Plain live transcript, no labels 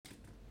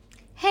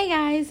Hey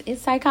guys,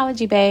 it's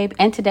Psychology Babe,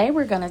 and today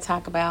we're going to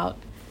talk about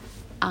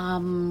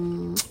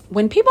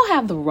when people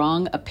have the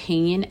wrong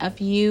opinion of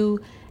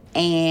you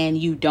and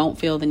you don't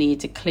feel the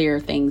need to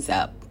clear things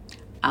up.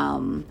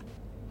 I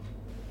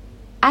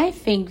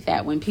think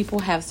that when people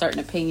have certain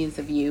opinions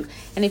of you,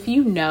 and if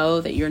you know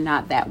that you're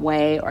not that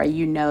way, or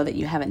you know that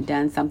you haven't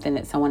done something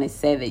that someone has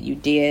said that you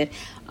did,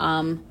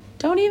 don't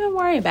even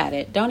worry about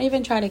it. Don't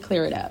even try to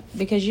clear it up,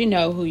 because you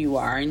know who you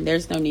are, and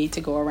there's no need to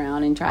go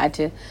around and try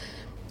to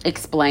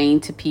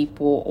explain to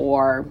people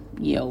or,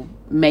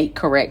 make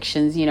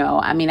corrections.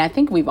 I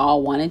think we've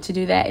all wanted to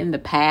do that in the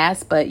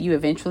past, but you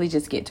eventually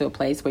just get to a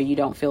place where you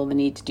don't feel the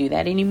need to do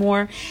that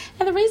anymore.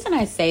 And the reason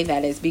I say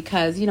that is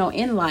because,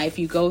 in life,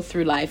 you go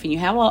through life and you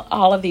have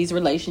all of these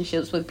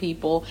relationships with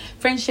people,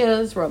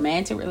 friendships,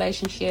 romantic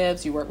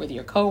relationships, you work with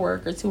your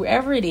coworkers,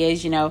 whoever it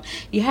is, you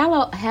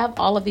have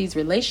all of these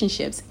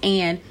relationships.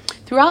 And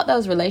throughout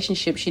those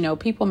relationships,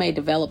 people may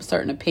develop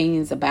certain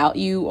opinions about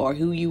you or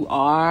who you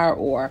are,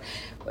 or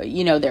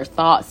their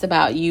thoughts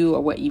about you or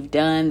what you've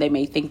done. They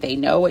may think they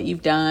know what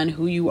you've done,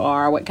 who you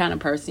are, what kind of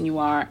person you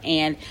are.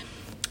 And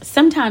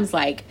sometimes,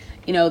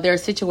 there are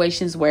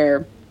situations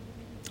where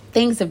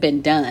things have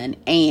been done,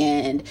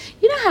 and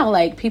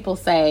how people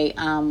say,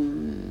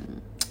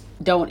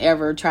 don't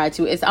ever try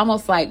to. It's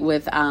almost like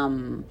with,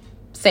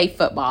 say,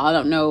 football. I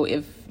don't know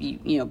if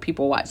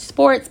people watch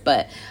sports,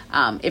 but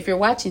if you're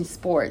watching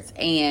sports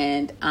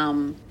and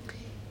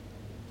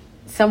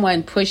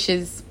someone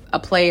pushes a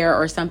player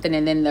or something,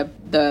 and then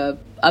the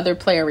other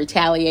player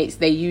retaliates,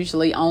 they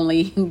usually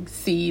only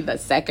see the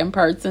second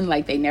person,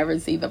 like they never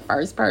see the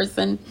first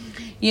person.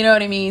 You know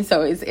what I mean?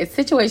 So it's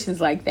situations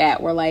like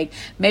that where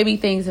maybe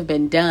things have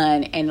been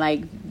done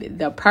and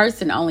the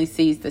person only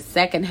sees the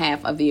second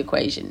half of the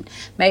equation,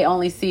 may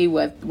only see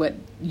what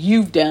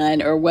you've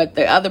done or what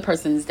the other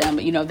person's done,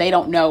 but they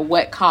don't know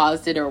what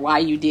caused it or why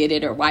you did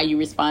it or why you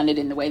responded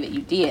in the way that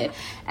you did.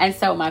 And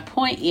so my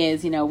point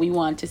is, we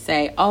want to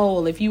say,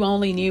 oh, if you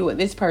only knew what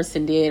this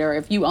person did, or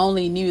if you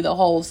only knew the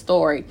whole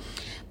story.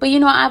 But,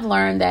 I've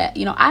learned that,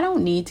 I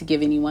don't need to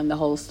give anyone the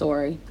whole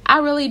story. I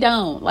really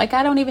don't.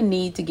 I don't even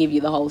need to give you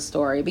the whole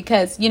story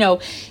because,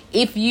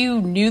 if you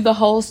knew the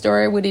whole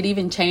story, would it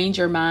even change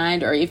your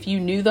mind? Or if you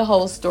knew the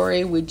whole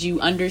story, would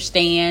you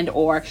understand?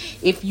 Or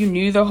if you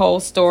knew the whole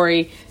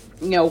story,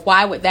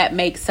 why would that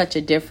make such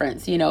a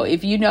difference?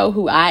 If you know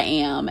who I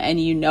am and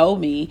you know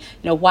me,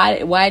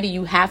 why do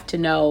you have to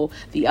know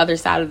the other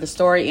side of the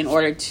story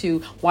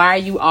why are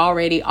you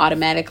already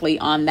automatically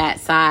on that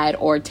side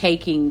or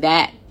taking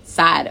that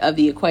side of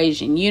the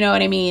equation? You know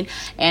what I mean?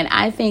 And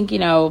I think,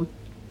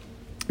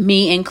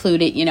 me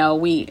included,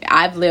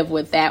 I've lived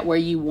with that where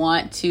you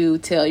want to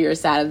tell your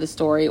side of the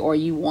story, or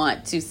you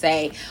want to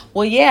say,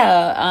 well,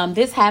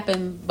 this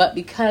happened, but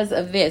because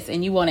of this,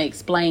 and you want to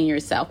explain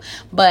yourself.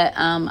 But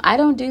I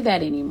don't do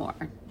that anymore.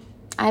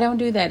 I don't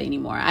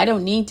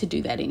need to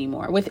do that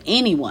anymore with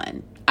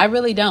anyone. I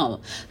really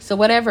don't. So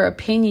whatever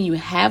opinion you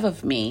have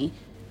of me,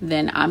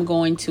 then I'm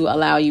going to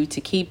allow you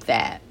to keep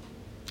that.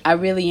 I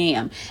really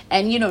am.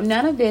 And,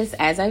 none of this,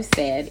 as I've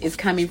said, is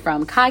coming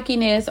from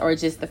cockiness or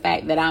just the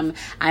fact that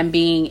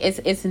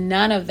it's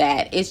none of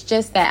that. It's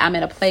just that I'm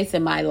at a place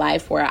in my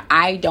life where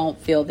I don't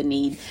feel the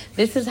need.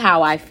 This is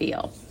how I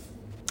feel.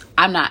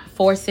 I'm not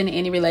forcing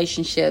any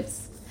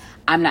relationships.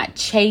 I'm not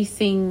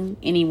chasing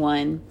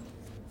anyone.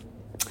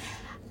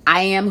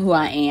 I am who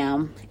I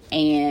am.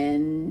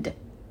 And,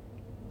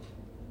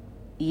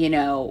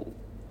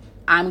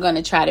 I'm going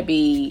to try to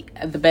be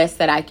the best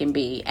that I can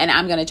be. And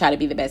I'm going to try to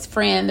be the best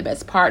friend, the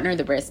best partner,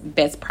 the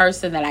best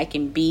person that I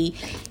can be,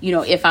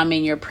 if I'm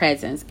in your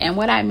presence. And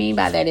what I mean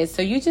by that is,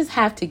 so you just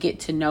have to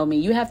get to know me.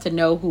 You have to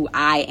know who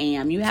I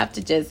am. You have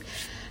to just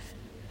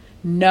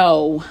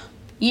know,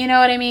 you know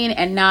what I mean?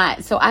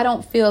 And so I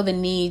don't feel the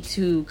need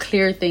to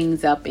clear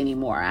things up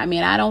anymore. I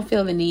don't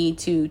feel the need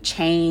to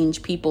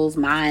change people's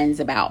minds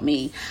about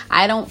me.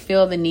 I don't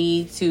feel the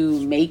need to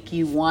make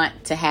you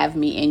want to have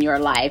me in your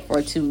life,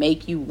 or to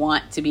make you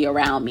want to be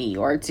around me,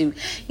 or to,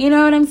 you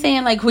know what I'm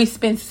saying? We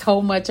spend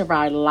so much of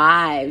our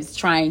lives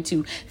trying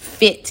to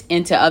fit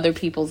into other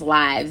people's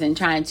lives and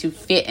trying to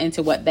fit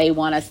into what they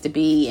want us to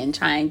be and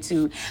trying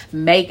to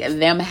make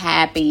them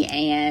happy.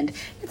 And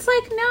it's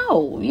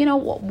no,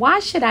 why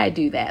should I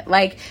do that?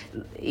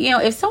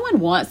 If someone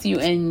wants you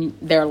in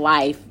their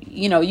life,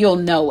 you'll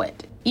know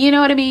it. You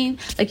know what I mean?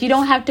 You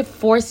don't have to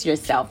force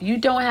yourself. You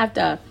don't have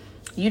to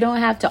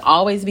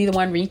always be the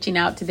one reaching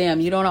out to them.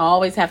 You don't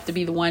always have to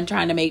be the one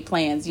trying to make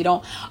plans. You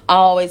don't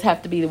always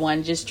have to be the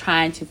one just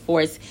trying to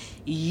force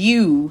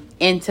you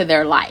into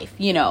their life.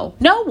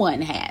 No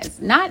one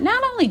has. Not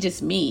only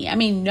just me.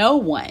 No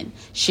one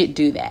should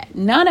do that.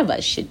 None of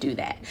us should do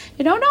that.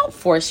 Don't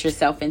force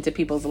yourself into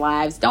people's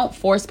lives. Don't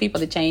force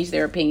people to change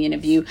their opinion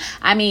of you.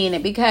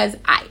 Because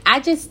I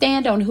just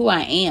stand on who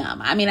I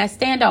am. I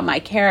stand on my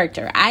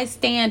character. I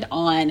stand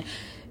on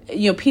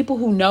people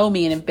who know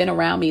me and have been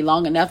around me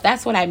long enough.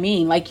 That's what I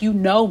mean. You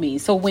know me.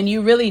 So when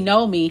you really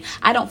know me,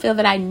 I don't feel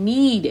that I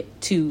need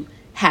to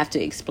have to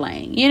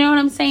explain. You know what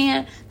I'm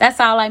saying? That's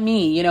all I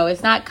mean.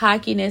 It's not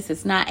cockiness.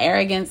 It's not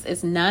arrogance.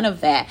 It's none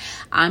of that.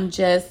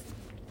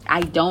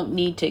 I don't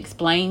need to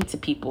explain to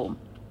people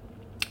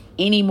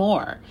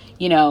anymore.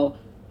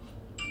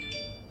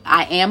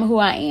 I am who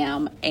I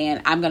am,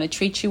 and I'm going to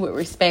treat you with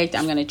respect.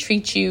 I'm going to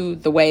treat you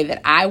the way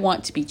that I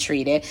want to be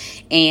treated.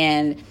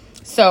 And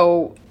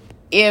so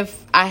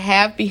if I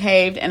have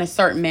behaved in a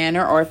certain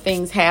manner, or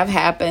things have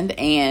happened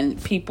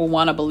and people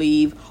want to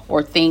believe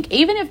or think,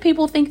 even if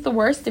people think the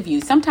worst of you,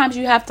 sometimes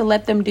you have to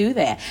let them do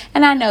that.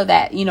 And I know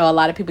that, a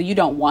lot of people, you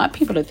don't want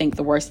people to think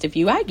the worst of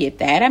you. I get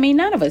that. I mean,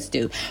 none of us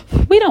do.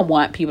 We don't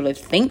want people to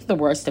think the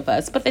worst of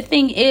us. But the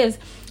thing is,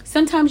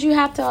 sometimes you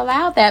have to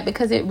allow that,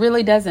 because it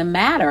really doesn't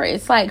matter.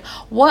 It's like,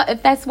 what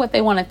if that's what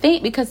they want to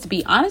think? Because to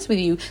be honest with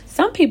you,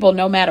 some people,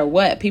 no matter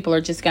what, people are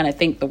just going to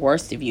think the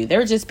worst of you.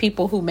 They're just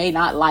people who may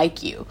not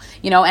like you,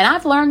 and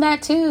I've learned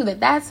that too,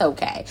 that's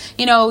okay.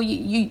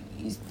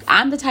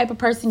 I'm the type of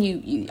person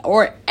and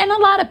a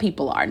lot of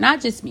people are,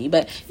 not just me,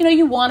 but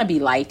you want to be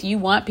liked. You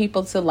want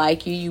people to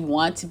like you. You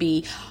want to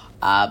be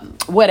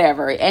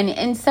whatever.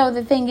 And so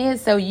the thing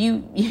is, so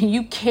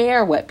you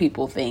care what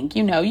people think,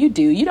 you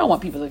do. You don't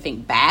want people to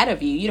think bad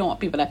of you. You don't want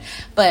people to,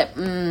 but,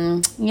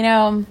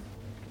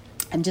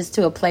 I'm just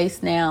to a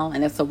place now,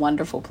 and it's a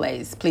wonderful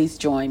place. Please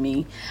join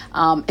me.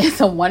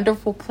 It's a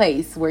wonderful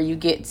place where you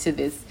get to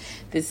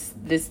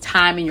this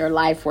time in your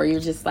life where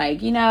you're just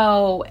like,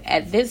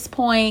 at this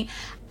point,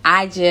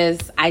 I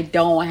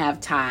don't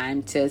have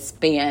time to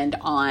spend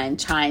on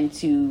trying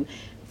to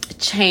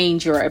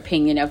change your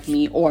opinion of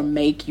me or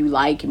make you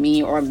like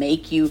me or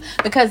make you,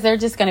 because there are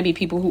just going to be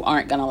people who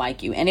aren't going to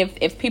like you. And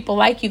if people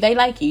like you, they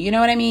like you. You know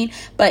what I mean?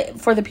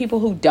 But for the people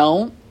who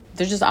don't,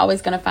 they're just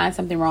always going to find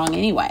something wrong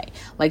anyway.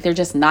 Like, they're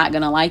just not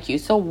going to like you.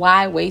 So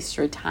why waste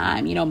your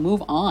time?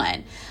 Move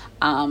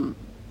on.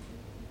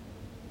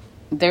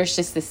 There's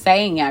just this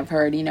saying I've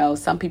heard,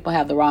 some people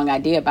have the wrong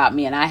idea about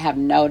me, and I have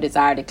no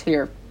desire to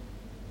clear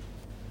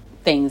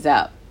things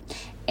up.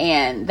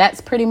 And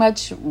that's pretty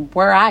much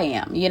where I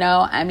am.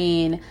 I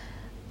mean,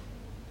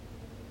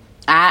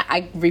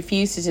 I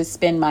refuse to just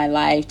spend my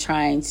life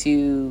trying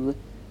to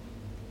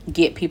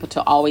get people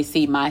to always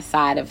see my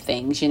side of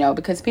things,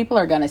 because people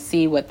are going to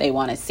see what they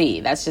want to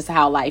see. That's just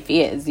how life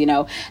is,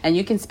 and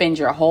you can spend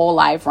your whole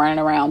life running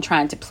around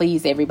trying to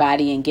please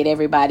everybody and get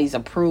everybody's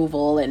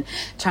approval and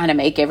trying to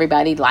make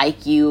everybody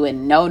like you.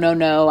 And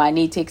no, I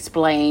need to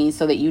explain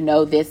so that you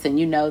know this and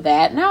you know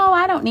that. No,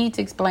 I don't need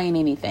to explain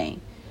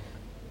anything.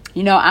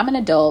 I'm an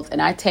adult,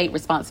 and I take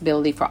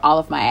responsibility for all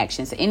of my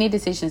actions. Any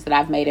decisions that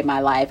I've made in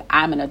my life,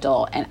 I'm an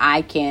adult, and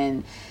I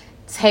can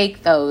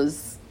take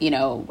those,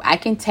 I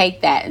can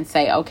take that and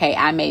say, okay,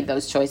 I made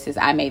those choices.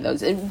 I made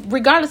those,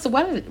 regardless of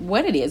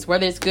what it is,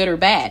 whether it's good or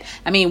bad.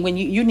 I mean, when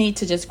you need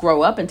to just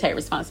grow up and take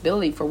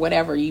responsibility for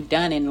whatever you've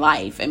done in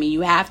life. I mean,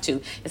 you have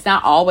to. It's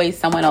not always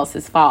someone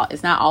else's fault.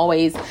 It's not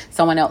always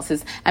someone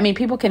else's. I mean,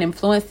 people can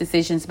influence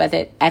decisions, but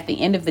at the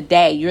end of the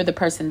day, you're the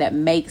person that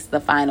makes the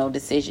final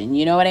decision.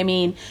 You know what I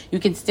mean? You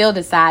can still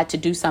decide to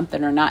do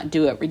something or not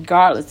do it,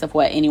 regardless of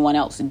what anyone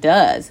else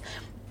does.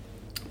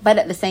 But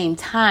at the same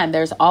time,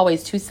 there's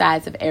always two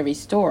sides of every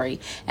story.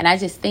 And I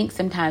just think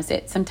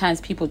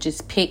sometimes people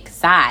just pick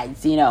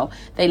sides,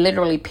 they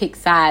literally pick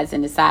sides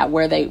and decide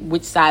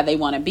which side they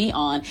want to be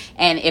on.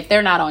 And if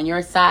they're not on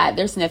your side,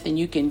 there's nothing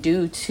you can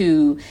do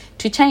to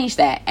change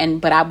that.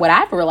 But what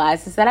I've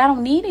realized is that I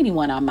don't need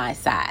anyone on my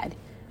side.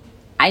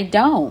 I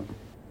don't.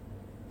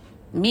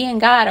 Me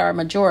and God are a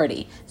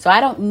majority. So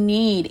I don't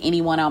need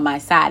anyone on my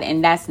side.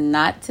 And that's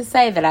not to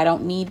say that I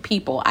don't need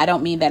people. I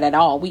don't mean that at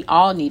all. We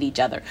all need each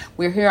other.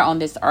 We're here on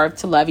this earth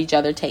to love each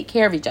other, take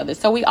care of each other.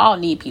 So we all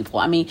need people.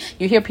 I mean,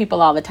 you hear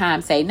people all the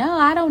time say, no,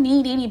 I don't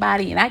need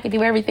anybody and I can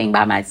do everything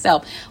by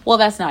myself. Well,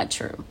 that's not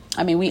true.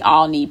 I mean, we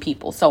all need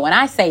people. So when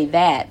I say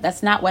that,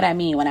 that's not what I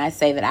mean when I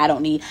say that I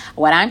don't need.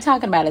 What I'm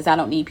talking about is I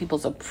don't need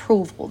people's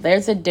approval.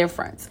 There's a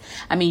difference.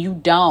 I mean, you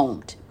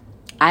don't.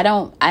 I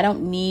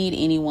don't need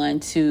anyone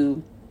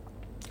to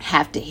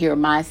have to hear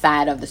my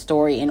side of the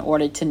story in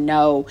order to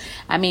know.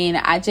 I mean,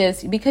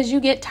 because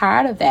you get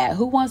tired of that.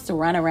 Who wants to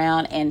run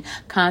around and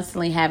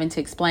constantly having to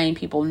explain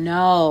people?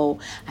 No.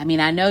 I mean,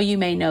 I know you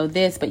may know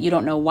this, but you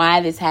don't know why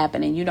this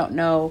happened, and you don't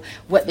know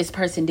what this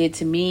person did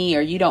to me,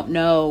 or you don't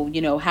know,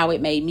 how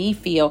it made me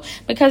feel.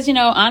 Because,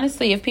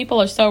 honestly, if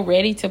people are so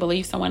ready to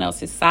believe someone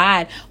else's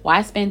side,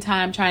 why spend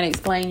time trying to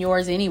explain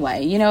yours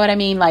anyway? You know what I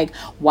mean? Like,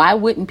 why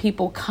wouldn't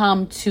people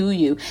come to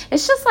you?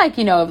 It's just like,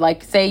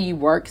 like say you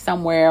work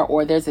somewhere,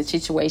 or there's a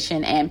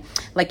situation and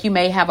like you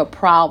may have a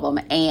problem,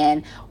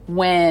 and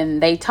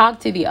when they talk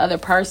to the other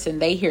person,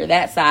 they hear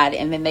that side,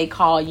 and then they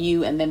call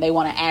you, and then they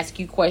want to ask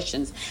you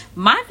questions.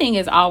 My thing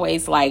is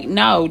always like,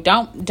 no,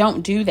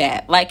 don't do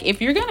that. Like,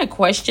 if you're going to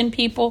question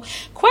people,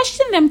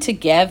 question them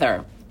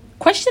together.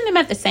 question them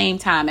at the same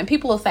time. And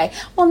people will say,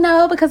 well,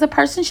 no, because a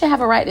person should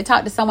have a right to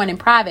talk to someone in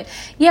private.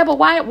 Yeah, but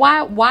why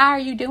are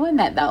you doing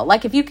that though?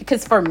 Like if you,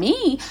 because for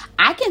me,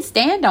 I can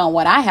stand on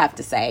what I have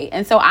to say.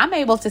 And so I'm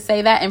able to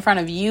say that in front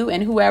of you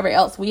and whoever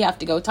else we have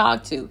to go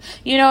talk to.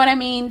 You know what I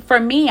mean? For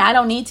me, I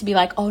don't need to be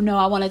like, oh no,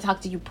 I want to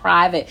talk to you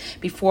private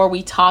before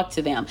we talk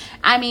to them.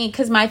 I mean,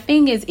 because my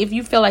thing is, if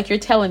you feel like you're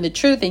telling the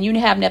truth and you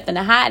have nothing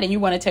to hide and you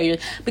want to tell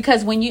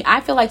because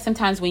I feel like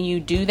sometimes when you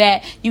do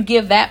that, you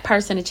give that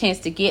person a chance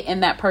to get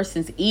in that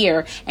person's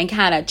ear and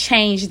kind of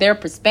change their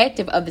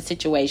perspective of the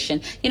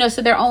situation,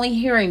 so they're only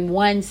hearing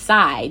one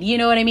side, you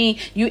know what I mean?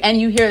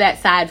 You hear that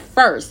side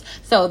first.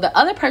 So the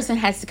other person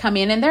has to come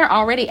in and they're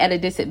already at a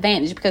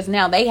disadvantage because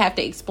now they have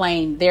to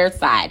explain their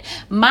side.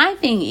 My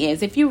thing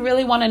is, if you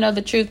really want to know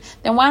the truth,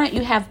 then why don't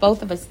you have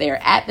both of us there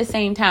at the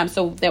same time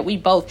so that we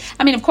both,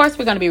 of course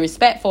we're going to be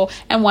respectful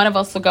and one of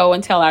us will go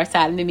and tell our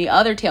side and then the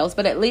other tells,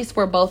 but at least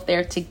we're both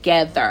there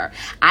together.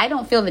 I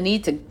don't feel the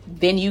need to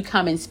then you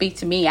come and speak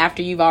to me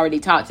after you've already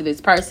talked to this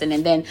person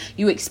and then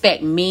you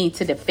expect me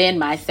to defend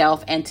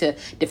myself and to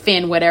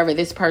defend whatever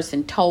this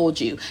person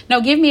told you. No,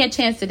 give me a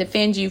chance to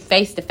defend you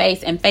face to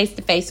face and face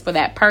to face for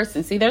that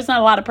person. See, there's not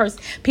a lot of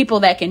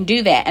people that can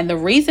do that. And the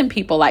reason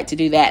people like to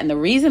do that and the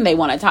reason they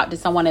want to talk to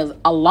someone else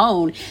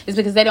alone is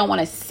because they don't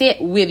want to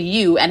sit with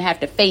you and have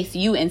to face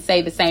you and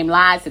say the same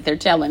lies that they're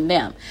telling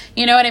them.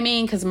 You know what I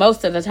mean? Because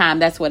most of the time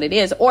that's what it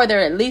is. Or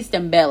they're at least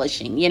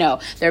embellishing.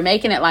 They're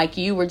making it like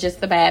you were just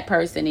the bad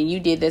person and you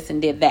did this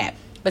and did that.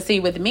 But see,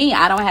 with me,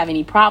 I don't have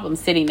any problem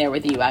sitting there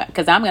with you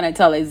because I'm going to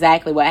tell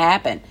exactly what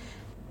happened.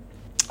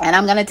 And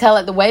I'm going to tell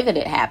it the way that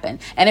it happened.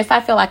 And if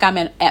I feel like I'm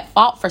at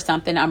fault for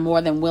something, I'm more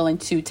than willing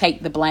to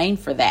take the blame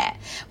for that.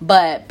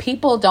 But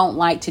people don't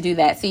like to do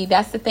that. See,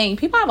 that's the thing.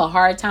 People have a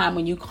hard time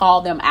when you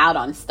call them out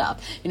on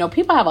stuff.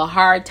 People have a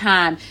hard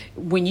time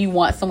when you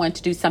want someone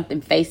to do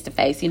something face to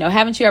face.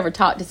 Haven't you ever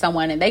talked to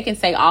someone and they can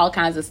say all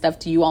kinds of stuff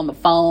to you on the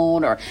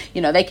phone, or,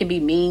 they can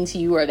be mean to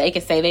you, or they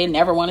can say they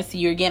never want to see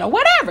you again, or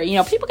whatever.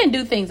 People can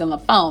do things on the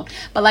phone.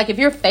 But like if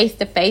you're face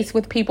to face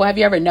with people, have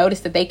you ever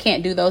noticed that they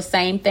can't do those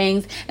same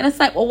things? And it's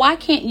like, well, why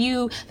can't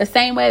you, the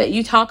same way that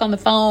you talk on the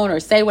phone or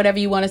say whatever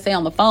you want to say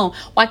on the phone,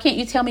 why can't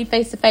you tell me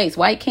face to face?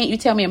 Why can't you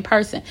tell me in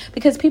person?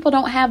 Because people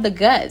don't have the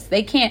guts.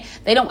 They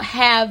don't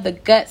have the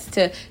guts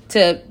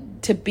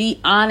to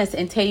be honest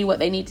and tell you what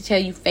they need to tell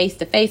you face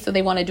to face. So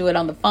they want to do it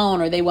on the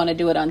phone, or they want to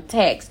do it on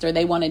text, or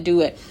they want to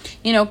do it,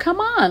 come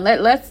on,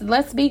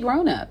 let's be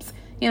grown-ups.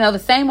 The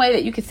same way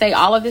that you could say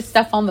all of this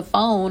stuff on the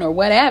phone or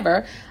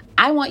whatever,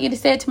 I want you to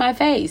say it to my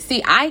face.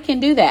 See, I can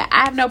do that.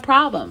 I have no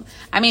problem.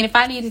 If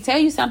I need to tell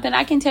you something,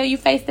 I can tell you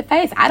face to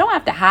face. I don't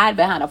have to hide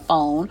behind a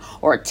phone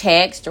or a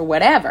text or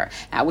whatever.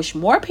 I wish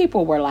more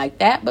people were like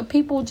that, but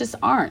people just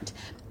aren't.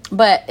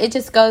 But it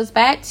just goes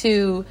back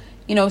to,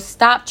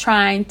 stop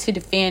trying to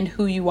defend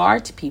who you are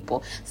to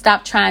people.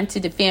 Stop trying to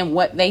defend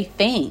what they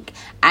think.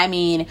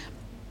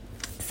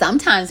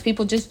 Sometimes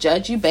people just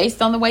judge you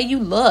based on the way you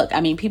look.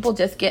 People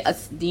just get,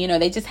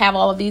 they just have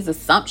all of these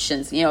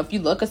assumptions. If you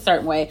look a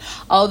certain way,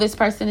 oh, this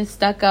person is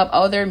stuck up.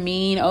 Oh, they're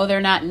mean. Oh, they're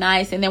not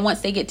nice. And then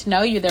once they get to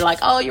know you, they're like,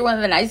 oh, you're one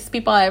of the nicest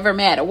people I ever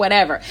met, or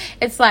whatever.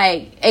 It's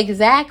like,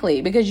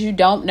 exactly, because you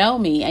don't know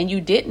me and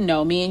you didn't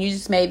know me and you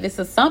just made this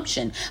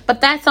assumption. But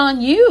that's on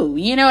you.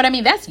 You know what I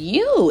mean? That's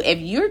you. If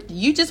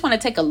you just want to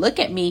take a look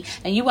at me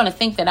and you want to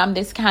think that I'm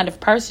this kind of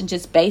person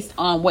just based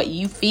on what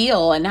you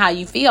feel and how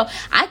you feel,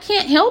 I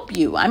can't help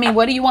you.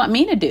 What do you want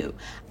me to do?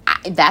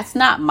 That's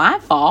not my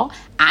fault.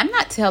 I'm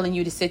not telling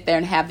you to sit there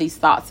and have these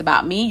thoughts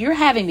about me. You're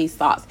having these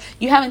thoughts.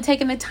 You haven't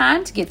taken the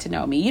time to get to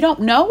know me. You don't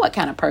know what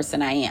kind of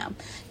person I am.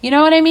 You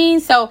know what I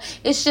mean? So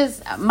it's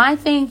just, my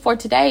thing for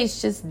today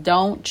is just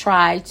don't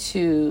try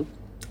to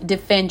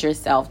defend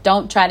yourself.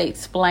 Don't try to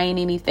explain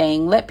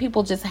anything. Let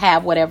people just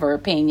have whatever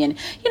opinion.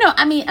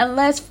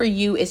 Unless for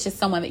you, it's just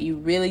someone that you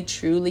really,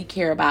 truly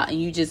care about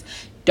and you just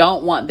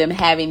don't want them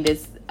having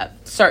this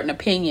certain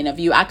opinion of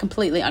you. I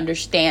completely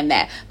understand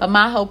that. But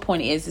my whole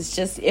point is, it's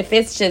just, if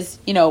it's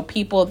just,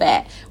 people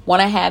that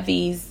want to have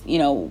these,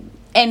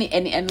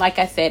 and like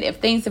I said, if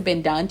things have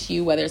been done to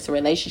you, whether it's a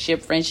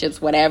relationship, friendships,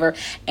 whatever,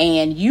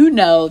 and you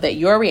know that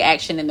your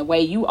reaction and the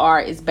way you are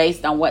is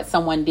based on what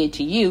someone did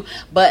to you,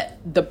 but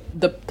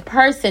the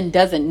person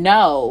doesn't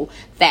know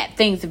that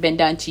things have been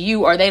done to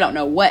you, or they don't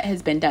know what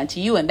has been done to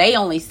you, and they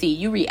only see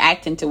you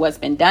reacting to what's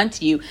been done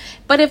to you.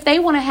 But if they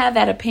want to have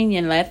that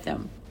opinion, let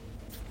them.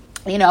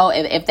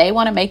 If they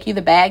want to make you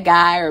the bad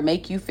guy or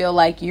make you feel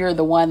like you're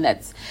the one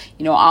that's,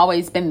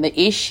 always been the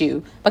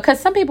issue, because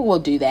some people will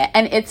do that.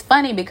 And it's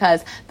funny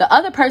because the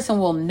other person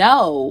will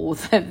know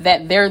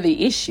that they're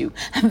the issue.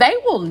 They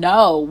will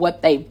know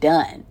what they've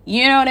done.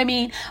 You know what I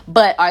mean?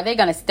 But are they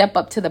going to step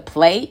up to the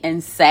plate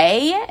and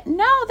say it?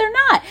 No, they're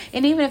not.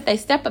 And even if they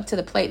step up to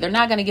the plate, they're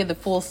not going to give the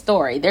full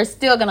story. They're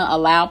still going to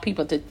allow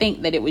people to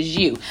think that it was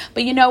you.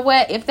 But you know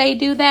what? If they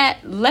do that,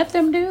 let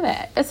them do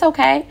that. It's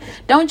okay.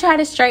 Don't try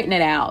to straighten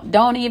it out.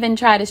 Don't even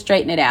try to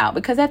straighten it out,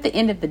 because at the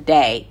end of the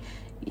day,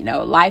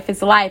 life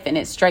is life and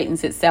it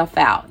straightens itself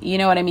out. You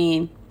know what I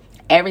mean?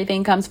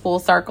 everything comes full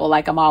circle,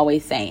 like I'm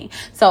always saying.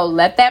 So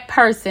let that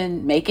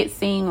person make it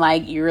seem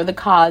like you're the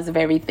cause of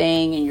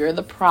everything and you're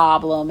the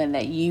problem, and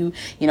that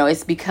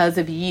it's because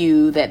of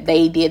you that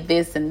they did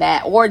this and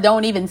that. Or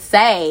don't even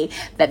say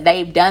that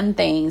they've done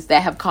things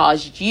that have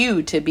caused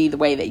you to be the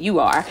way that you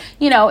are.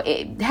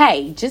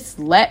 Hey, just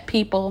let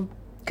people,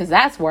 because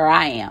that's where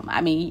I am.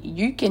 I mean,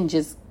 you can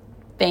just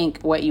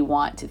think what you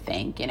want to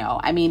think.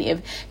 I mean,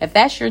 if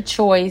that's your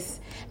choice,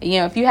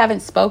 if you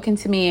haven't spoken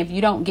to me, if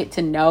you don't get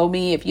to know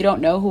me, if you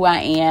don't know who I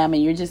am,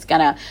 and you're just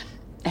gonna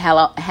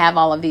have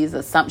all of these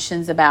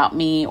assumptions about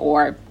me,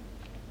 or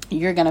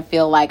you're gonna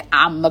feel like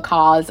I'm the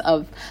cause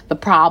of the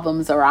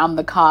problems, or I'm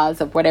the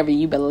cause of whatever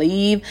you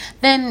believe,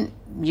 then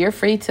you're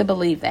free to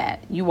believe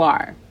that. You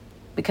are.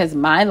 Because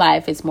my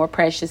life is more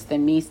precious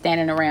than me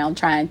standing around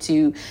trying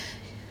to,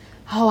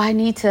 I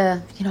need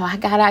to, I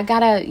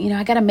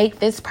gotta make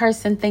this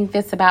person think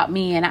this about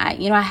me. And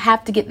I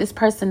have to get this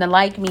person to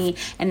like me,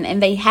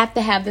 and they have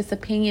to have this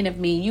opinion of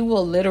me. You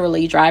will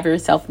literally drive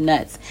yourself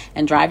nuts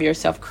and drive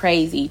yourself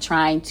crazy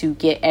trying to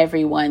get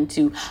everyone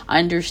to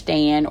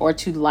understand or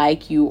to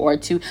like you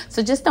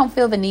so just don't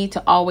feel the need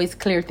to always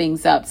clear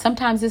things up.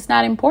 Sometimes it's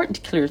not important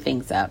to clear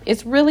things up.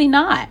 It's really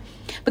not.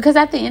 Because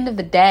at the end of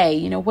the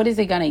day, what is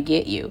it going to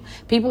get you?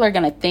 People are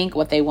going to think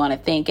what they want to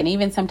think. And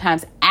even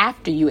sometimes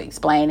after you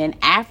explain and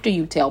after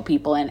you tell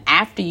people and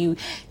after you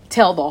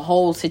tell the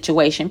whole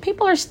situation,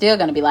 people are still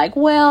going to be like,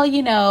 well,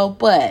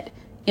 but,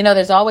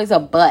 there's always a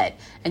but.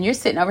 And you're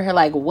sitting over here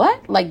like,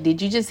 what? Like,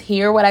 did you just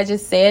hear what I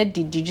just said?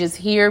 Did you just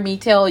hear me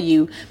tell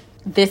you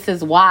this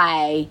is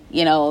why,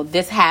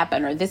 this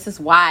happened, or this is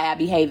why I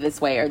behave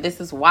this way, or this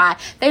is why?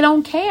 They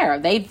don't care.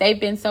 They've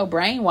been so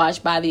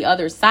brainwashed by the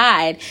other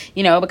side,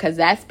 because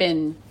that's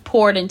been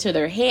poured into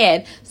their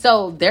head.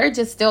 So they're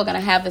just still going to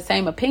have the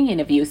same opinion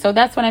of you. So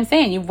that's what I'm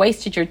saying. You've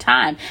wasted your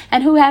time.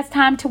 And who has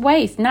time to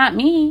waste? Not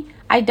me.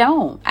 I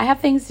don't. I have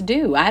things to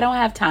do. I don't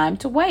have time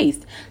to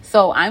waste.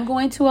 So I'm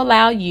going to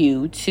allow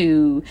you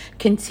to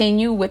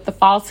continue with the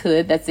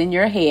falsehood that's in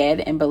your head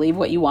and believe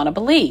what you want to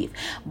believe.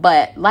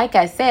 But like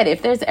I said,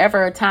 if there's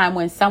ever a time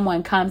when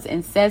someone comes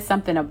and says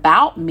something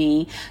about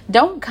me,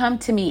 don't come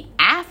to me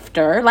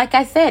after. Like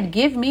I said,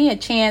 give me a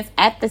chance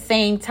at the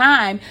same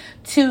time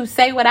to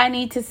say what I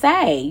need to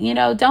say.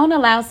 Don't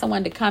allow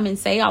someone to come and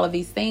say all of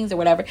these things or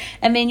whatever,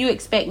 and then you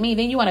expect me,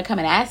 then you want to come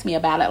and ask me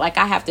about it like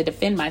I have to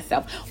defend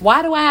myself.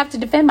 Why do I have to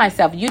defend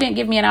myself? You didn't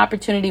give me an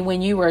opportunity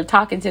when you were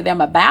talking to them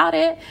about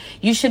it.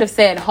 You should have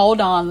said, hold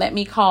on, let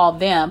me call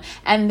them,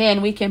 and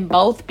then we can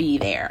both be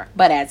there.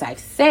 But as I've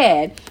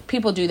said,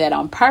 people do that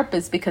on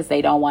purpose because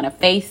they don't want to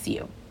face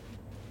you.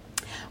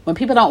 When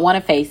people don't want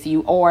to face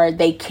you, or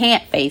they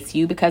can't face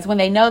you because when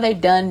they know they've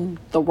done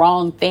the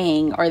wrong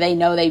thing, or they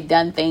know they've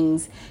done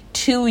things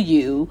to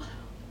you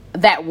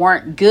that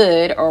weren't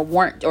good,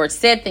 or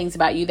said things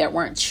about you that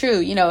weren't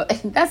true,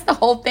 that's the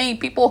whole thing.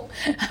 People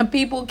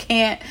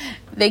can't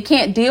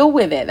deal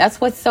with it. That's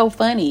what's so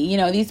funny.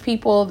 These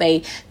people,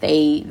 they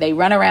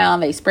run around,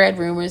 they spread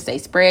rumors, they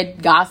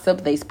spread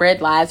gossip, they spread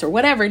lies, or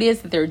whatever it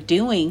is that they're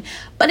doing.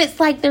 But it's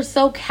like they're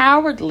so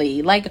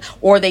cowardly,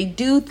 or they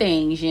do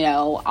things,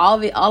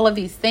 all of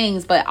these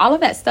things. But all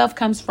of that stuff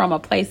comes from a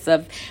place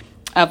of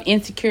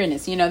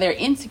insecureness. They're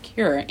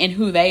insecure in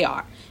who they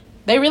are.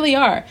 They really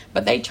are.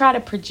 But they try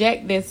to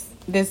project this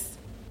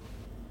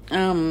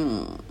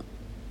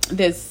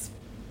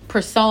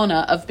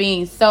persona of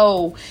being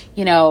so,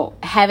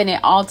 having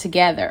it all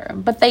together.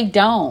 But they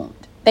don't.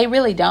 They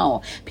really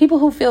don't. People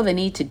who feel the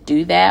need to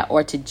do that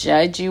or to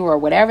judge you or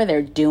whatever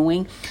they're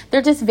doing,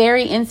 they're just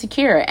very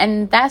insecure.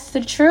 And that's the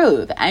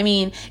truth. I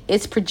mean,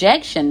 it's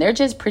projection. They're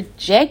just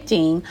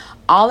projecting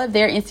all of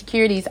their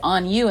insecurities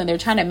on you, and they're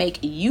trying to make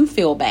you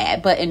feel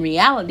bad. But in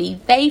reality,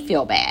 they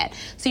feel bad.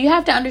 So you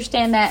have to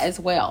understand that as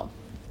well.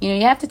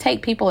 You have to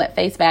take people at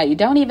face value.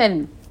 Don't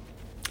even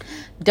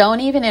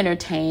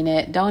entertain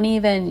it. Don't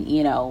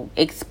even,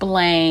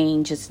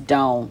 explain. Just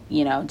don't,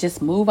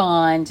 just move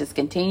on. Just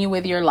continue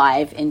with your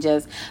life. And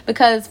just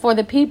because for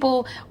the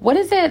people, what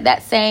is it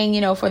that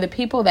saying, for the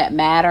people that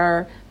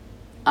matter,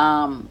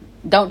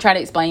 don't try to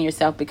explain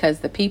yourself, because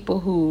the people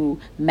who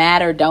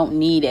matter don't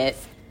need it.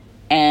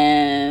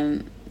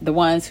 And the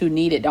ones who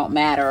need it don't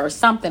matter, or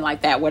something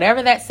like that.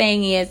 Whatever that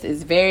saying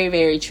is very,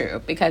 very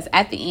true. Because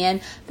at the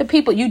end, the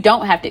people, you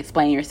don't have to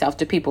explain yourself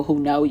to people who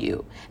know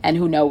you and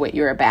who know what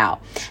you're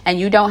about. And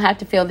you don't have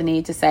to feel the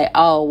need to say,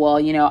 oh, well,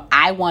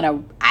 I want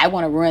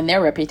to ruin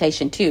their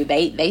reputation too.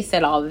 They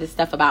said all of this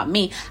stuff about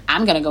me.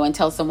 I'm going to go and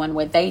tell someone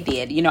what they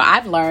did.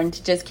 I've learned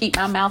to just keep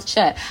my mouth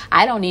shut.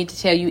 I don't need to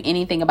tell you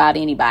anything about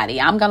anybody.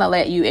 I'm going to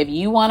let you, if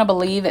you want to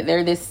believe that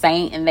they're this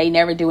saint and they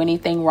never do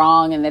anything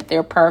wrong and that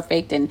they're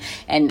perfect and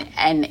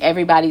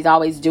everybody's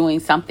always doing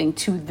something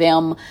to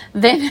them,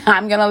 then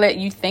I'm going to let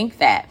you think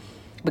that,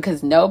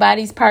 because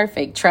nobody's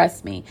perfect.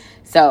 Trust me.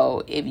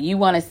 So if you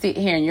want to sit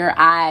here in your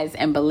eyes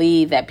and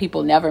believe that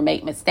people never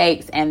make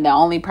mistakes, and the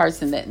only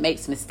person that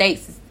makes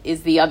mistakes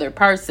is the other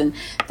person,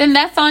 then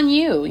that's on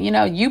you. You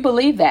know, you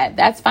believe that.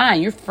 That's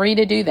fine. You're free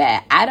to do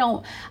that.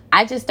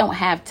 I just don't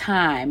have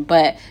time.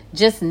 But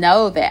just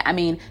know that, I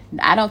mean,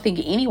 I don't think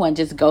anyone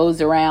just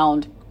goes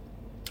around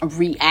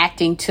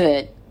reacting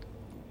to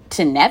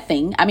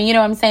nothing. I mean, you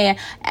know what I'm saying?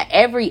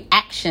 Every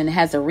action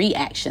has a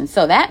reaction.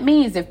 So that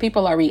means if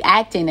people are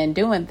reacting and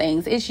doing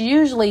things, it's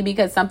usually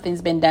because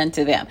something's been done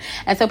to them.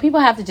 And so people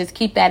have to just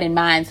keep that in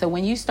mind. So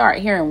when you start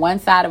hearing one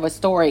side of a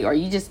story, or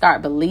you just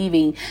start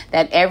believing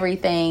that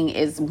everything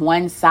is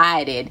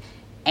one-sided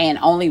and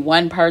only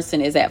one person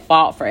is at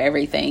fault for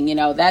everything, you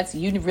know,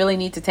 you really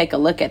need to take a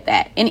look at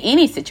that in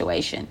any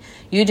situation.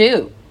 You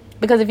do.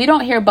 Because if you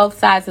don't hear both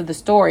sides of the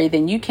story,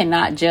 then you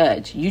cannot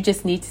judge. You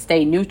just need to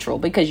stay neutral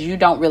because you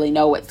don't really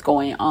know what's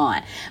going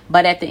on.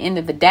 But at the end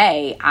of the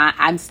day,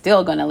 I'm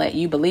still going to let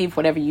you believe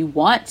whatever you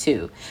want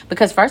to.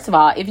 Because first of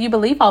all, if you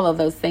believe all of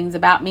those things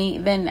about me,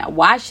 then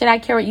why should I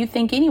care what you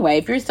think anyway?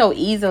 If you're so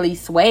easily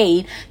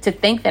swayed to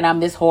think that I'm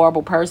this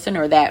horrible person,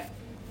 or that,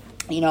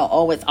 you know,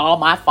 oh, it's all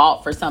my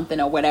fault for something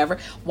or whatever,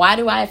 why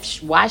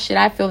should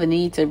I feel the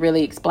need to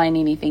really explain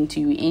anything to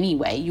you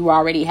anyway? You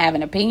already have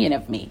an opinion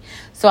of me.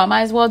 So I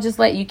might as well just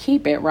let you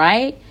keep it,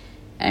 right?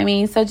 I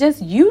mean, so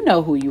just, you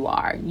know who you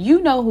are.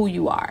 You know who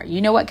you are. You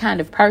know what kind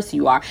of person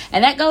you are.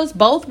 And that goes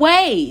both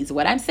ways.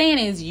 What I'm saying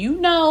is, you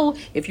know,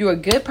 if you're a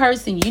good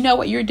person, you know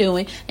what you're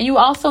doing. And you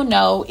also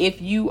know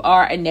if you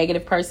are a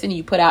negative person,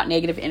 you put out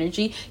negative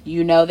energy.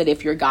 You know that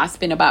if you're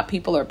gossiping about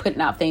people or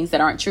putting out things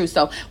that aren't true.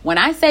 So when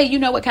I say you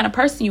know what kind of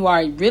person you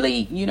are,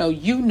 really, you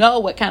know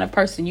what kind of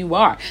person you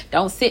are.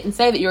 Don't sit and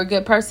say that you're a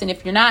good person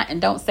if you're not.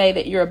 And don't say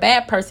that you're a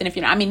bad person if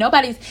you're not. I mean,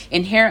 nobody's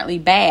inherently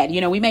bad.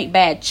 You know, we make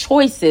bad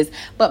choices.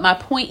 But my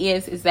point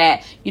is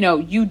that, you know,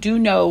 you do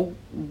know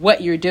what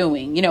you're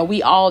doing. You know,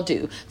 we all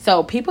do.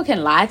 So people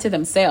can lie to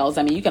themselves.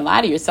 I mean, you can lie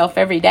to yourself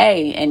every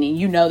day and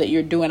you know that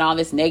you're doing all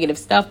this negative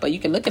stuff, but you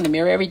can look in the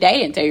mirror every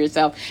day and tell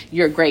yourself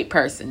you're a great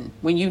person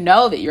when you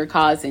know that you're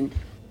causing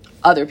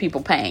other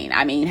people pain.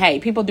 I mean, hey,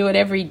 people do it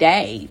every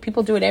day.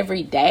 People do it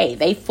every day.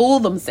 They fool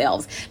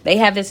themselves. They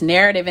have this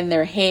narrative in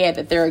their head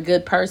that they're a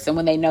good person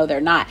when they know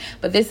they're not.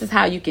 But this is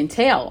how you can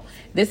tell.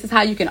 This is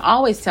how you can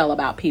always tell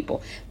about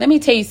people. Let me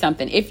tell you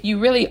something. If you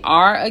really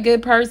are a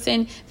good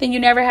person, then you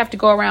never have to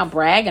go around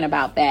bragging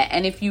about that.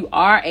 And if you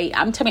are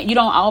I'm telling you, you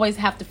don't always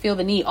have to feel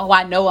the need, oh,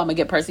 I know I'm a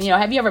good person. You know,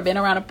 have you ever been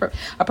around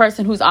a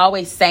person who's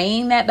always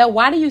saying that, though?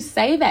 Why do you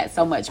say that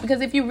so much?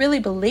 Because if you really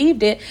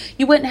believed it,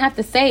 you wouldn't have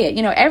to say it.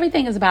 You know,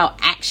 everything is about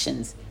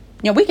actions.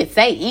 You know, we could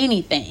say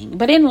anything,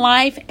 but in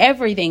life,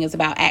 everything is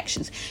about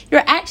actions.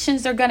 Your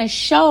actions are going to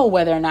show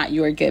whether or not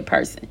you're a good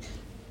person.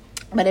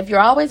 But if you're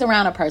always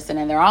around a person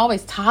and they're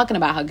always talking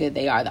about how good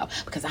they are, though,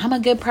 because I'm a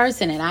good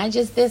person and I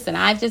just this and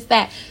I just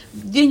that,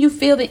 then you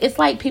feel that it's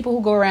like people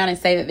who go around and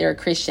say that they're a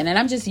Christian. And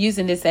I'm just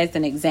using this as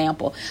an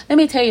example. Let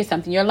me tell you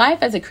something. Your life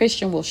as a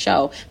Christian will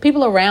show.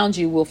 People around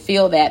you will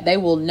feel that. They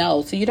will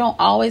know. So you don't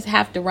always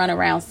have to run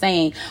around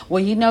saying,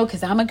 well, you know,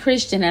 because I'm a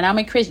Christian and I'm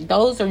a Christian.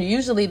 Those are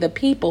usually the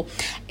people.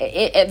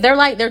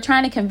 They're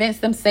trying to convince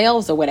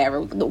themselves or whatever.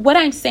 What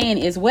I'm saying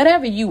is,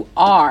 whatever you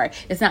are,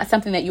 it's not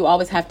something that you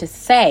always have to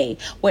say.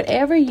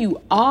 Whatever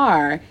you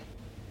are,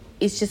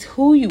 it's just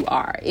who you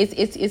are.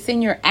 It's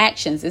in your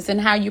actions. It's in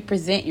how you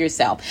present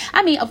yourself.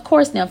 I mean, of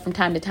course, now from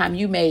time to time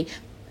you may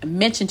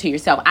mention to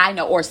yourself, I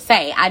know, or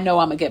say, I know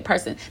I'm a good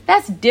person.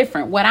 That's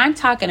different. What I'm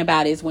talking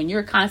about is when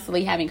you're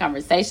constantly having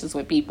conversations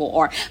with people,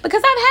 or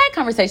because I've had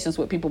conversations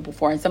with people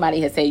before and somebody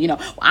has said, you know,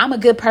 well, I'm a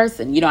good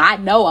person. You know, I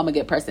know I'm a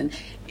good person.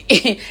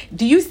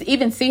 Do you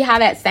even see how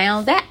that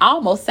sounds? That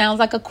almost sounds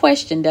like a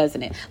question,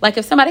 doesn't it? Like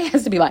if somebody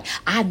has to be like,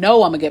 I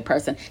know I'm a good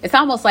person. It's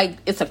almost like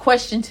it's a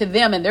question to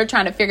them and they're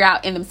trying to figure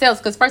out in themselves.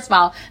 Because first of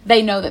all,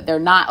 they know that they're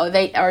not, or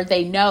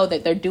they know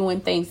that they're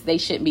doing things they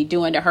shouldn't be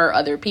doing to hurt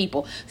other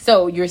people.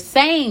 So you're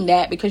saying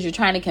that because you're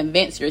trying to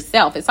convince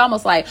yourself. It's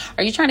almost like,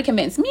 are you trying to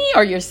convince me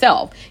or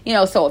yourself? You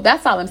know, so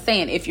that's all I'm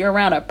saying. If you're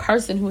around a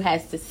person who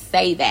has to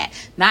say that,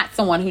 not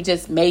someone who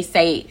just may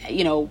say,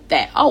 you know,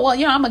 that, oh, well,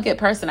 you know, I'm a good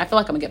person. I feel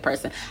like I'm a good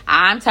person.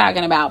 I'm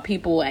talking about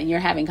people and you're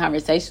having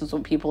conversations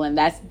with people and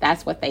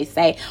that's what they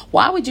say.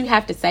 Why would you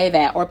have to say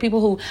that? Or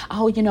people who,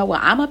 oh, you know, well,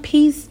 I'm a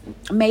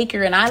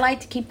peacemaker and I like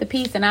to keep the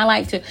peace and I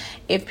like to.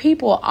 If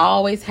people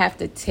always have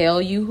to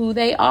tell you who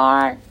they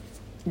are,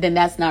 then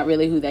that's not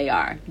really who they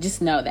are.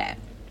 Just know that.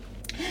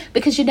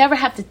 Because you never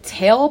have to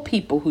tell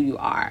people who you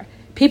are.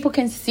 People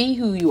can see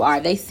who you are.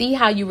 They see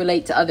how you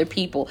relate to other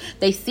people.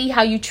 They see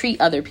how you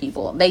treat other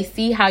people. They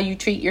see how you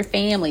treat your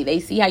family. They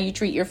see how you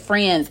treat your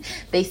friends.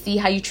 They see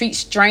how you treat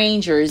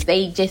strangers.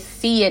 They just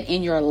see it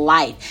in your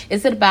life.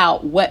 It's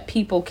about what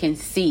people can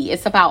see.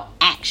 It's about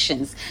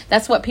actions.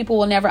 That's what people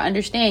will never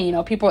understand. You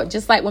know, people,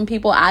 just like when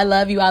people, I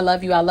love you, I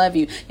love you, I love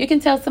you. You can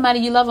tell somebody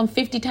you love them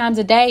 50 times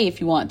a day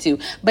if you want to.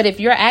 But if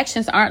your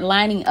actions aren't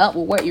lining up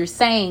with what you're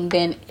saying,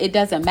 then it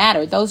doesn't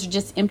matter. Those are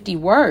just empty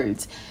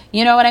words.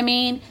 You know what I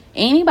mean?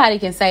 Anybody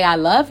can say I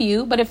love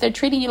you, but if they're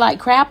treating you like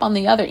crap on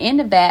the other end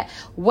of that,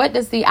 what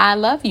does the I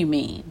love you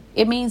mean?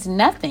 It means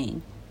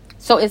nothing.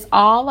 So it's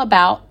all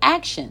about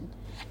action.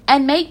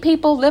 And make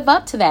people live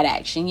up to that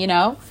action, you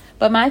know?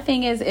 But my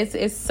thing is,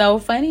 it's so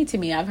funny to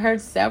me. I've heard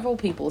several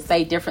people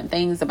say different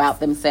things about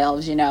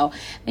themselves, and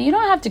you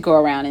don't have to go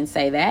around and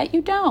say that.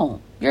 You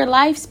don't. Your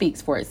life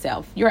speaks for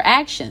itself. Your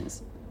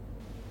actions.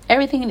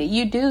 Everything that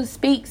you do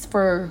speaks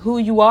for who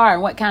you are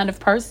and what kind of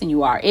person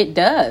you are. It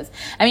does.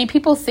 I mean,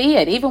 people see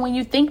it. Even when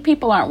you think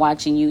people aren't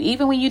watching you,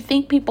 even when you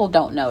think people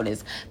don't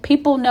notice,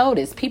 people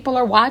notice. People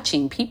are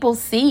watching. People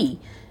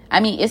see. I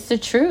mean, it's the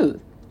truth.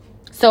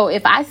 So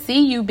if I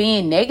see you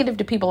being negative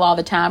to people all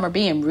the time or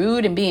being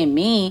rude and being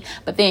mean,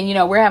 but then,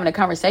 we're having a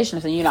conversation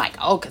and you're like,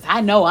 oh, because I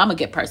know I'm a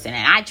good person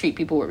and I treat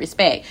people with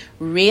respect.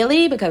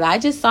 Really? Because I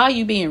just saw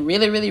you being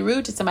really, really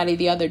rude to somebody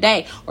the other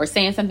day or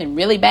saying something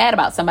really bad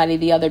about somebody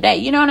the other day.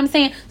 You know what I'm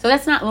saying? So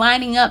that's not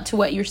lining up to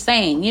what you're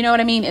saying. You know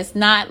what I mean? It's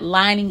not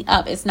lining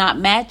up. It's not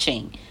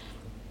matching.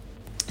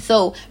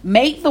 So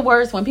make the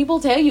words, when people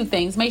tell you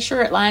things, make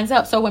sure it lines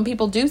up. So when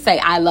people do say,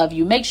 I love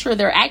you, make sure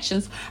their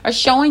actions are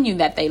showing you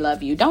that they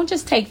love you. Don't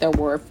just take their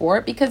word for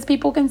it, because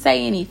people can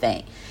say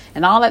anything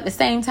and all at the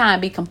same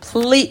time be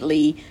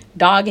completely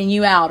dogging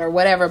you out or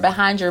whatever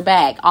behind your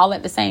back, all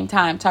at the same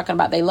time talking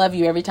about they love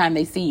you every time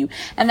they see you.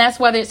 And that's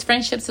whether it's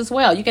friendships as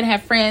well. You can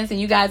have friends and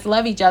you guys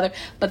love each other,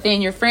 but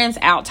then your friends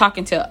out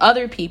talking to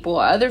other people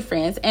or other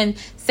friends and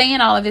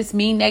saying all of this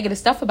mean, negative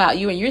stuff about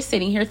you, and you're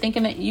sitting here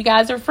thinking that you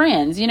guys are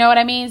friends. You know what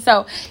I mean?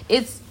 So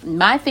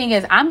my thing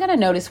is, I'm going to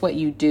notice what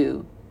you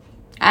do.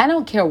 I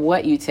don't care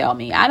what you tell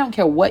me. I don't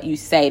care what you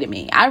say to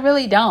me. I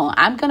really don't.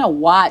 I'm going to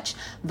watch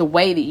the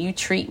way that you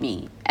treat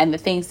me and the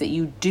things that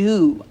you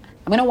do.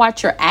 I'm going to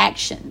watch your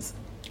actions.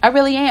 I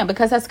really am,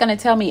 because that's going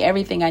to tell me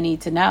everything I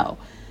need to know.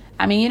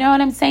 I mean, you know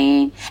what I'm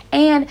saying?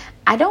 And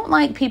I don't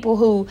like people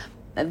who,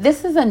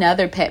 this is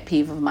another pet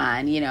peeve of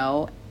mine,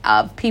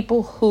 of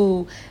people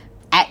who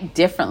act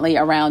differently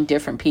around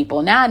different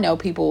people. Now I know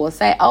people will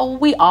say, oh,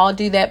 we all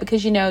do that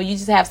because, you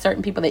just have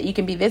certain people that you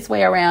can be this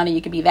way around and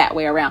you can be that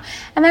way around.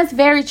 And that's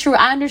very true.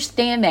 I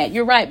understand that.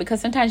 You're right,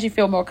 because sometimes you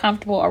feel more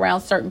comfortable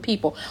around certain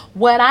people.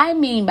 What I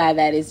mean by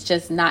that is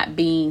just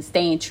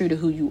staying true to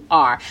who you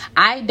are.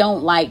 I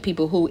don't like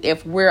people who,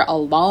 if we're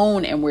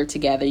alone and we're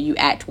together, you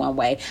act one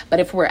way. But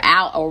if we're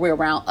out or we're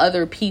around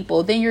other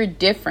people, then you're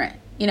different.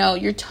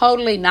 You're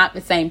totally not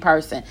the same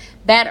person.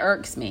 That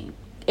irks me.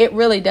 It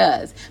really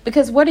does.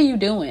 Because what are you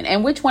doing?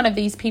 And which one of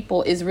these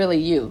people is really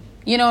you?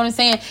 You know what I'm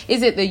saying?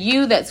 Is it the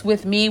you that's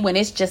with me when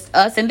it's just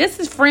us? And this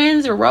is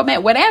friends or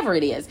romance, whatever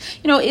it is.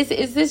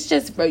 Is this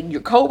just for your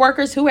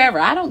coworkers, whoever?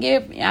 I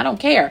don't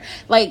care.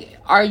 Like,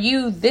 are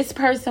you this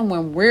person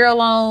when we're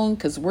alone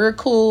because we're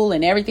cool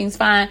and everything's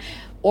fine?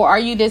 Or are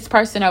you this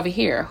person over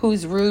here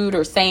who's rude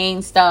or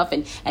saying stuff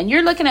and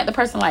you're looking at the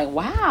person like,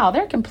 wow,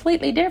 they're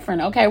completely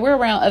different. Okay, we're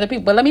around other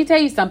people. But let me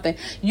tell you something.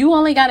 You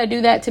only got to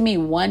do that to me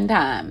one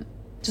time.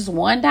 Just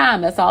one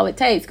time. That's all it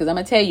takes. Because I'm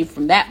going to tell you,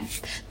 from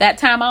that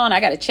time on, I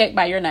got to check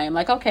by your name.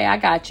 Like, okay, I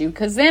got you.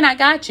 Because then I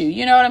got you.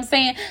 You know what I'm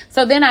saying?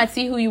 So then I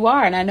see who you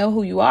are and I know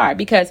who you are.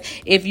 Because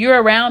if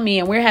you're around me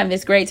and we're having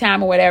this great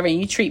time or whatever, and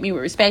you treat me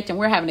with respect and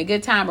we're having a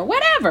good time or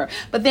whatever,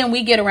 but then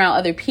we get around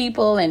other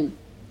people and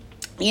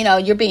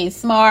you're being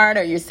smart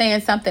or you're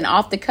saying something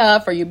off the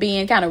cuff or you're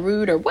being kind of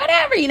rude or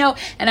whatever,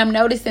 and I'm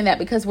noticing that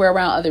because we're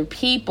around other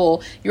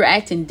people, you're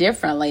acting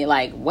differently.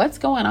 Like, what's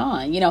going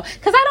on? Because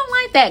I don't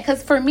like that.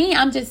 Because for me,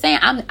 I'm just saying,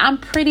 I'm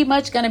pretty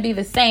much going to be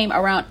the same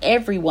around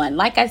everyone.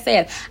 Like I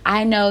said,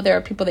 I know there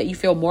are people that you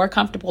feel more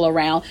comfortable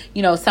around,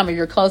 some of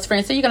your close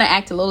friends. So you're going to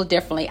act a little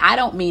differently. I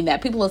don't mean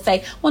that. People will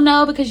say, well,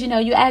 no, because,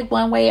 you act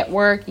one way at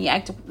work and you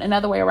act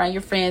another way around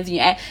your friends.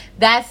 And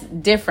that's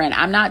different.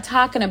 I'm not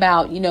talking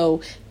about,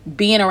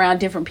 being around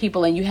different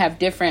people and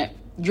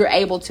you're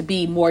able to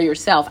be more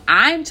yourself.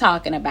 I'm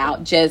talking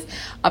about just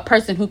a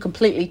person who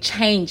completely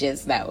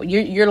changes, though.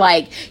 You're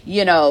like,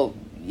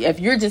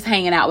 if you're just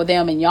hanging out with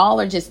them and y'all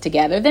are just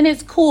together, then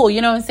it's cool. You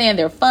know what I'm saying?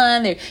 They're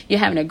fun. You're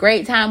having a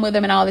great time with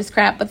them and all this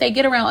crap, but they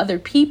get around other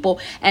people.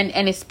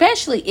 And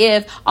especially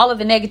if all of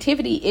the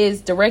negativity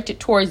is directed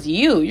towards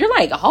you, you're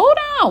like, hold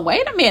on,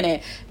 wait a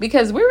minute,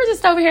 because we were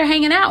just over here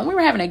hanging out and we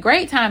were having a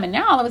great time. And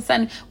now all of a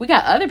sudden we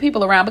got other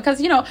people around,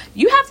 because, you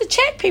have to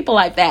check people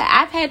like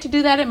that. I've had to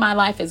do that in my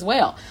life as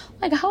well.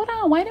 Like, hold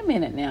on, wait a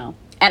minute now.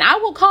 And I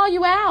will call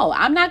you out.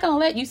 I'm not going to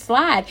let you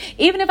slide,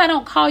 even if I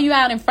don't call you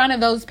out in front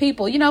of those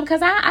people,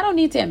 because I don't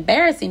need to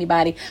embarrass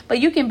anybody. But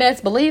you can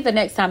best believe the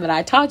next time that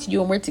I talk to you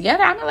and we're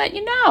together, I'm going to let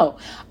you know.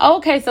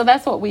 Okay, so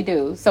that's what we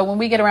do. So when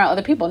we get around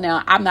other people,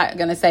 now I'm not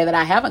going to say that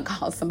I haven't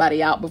called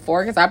somebody out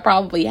before, because I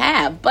probably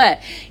have, but,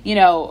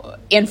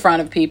 in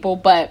front of people.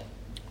 But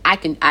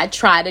I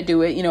try to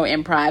do it,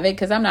 in private,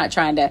 because I'm not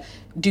trying to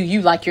do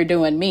you like you're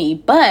doing me.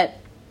 But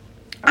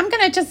I'm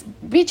going to just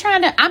be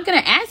I'm going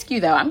to ask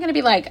you, though. I'm going to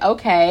be like,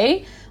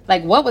 okay,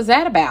 like, what was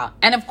that about?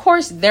 And of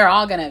course, they're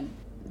all going to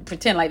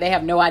pretend like they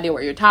have no idea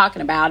what you're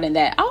talking about, and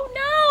that, oh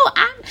no,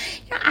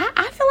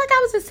 I feel like I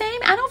was the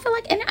same. I don't feel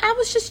like, and I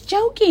was just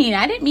joking.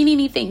 I didn't mean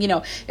anything.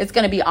 It's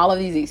going to be all of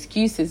these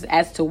excuses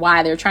as to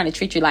why they're trying to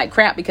treat you like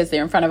crap because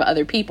they're in front of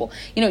other people.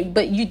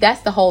 But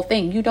that's the whole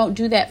thing. You don't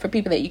do that for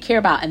people that you care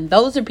about. And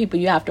those are people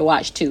you have to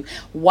watch too.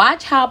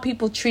 Watch how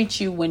people treat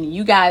you when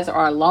you guys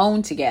are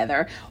alone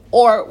together,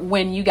 or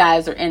when you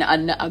guys are in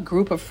a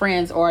group of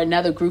friends or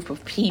another group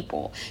of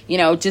people.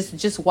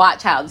 Just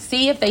watch how,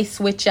 see if they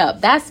switch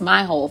up. That's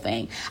my whole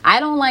thing. I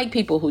don't like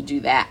people who do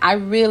that. I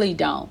really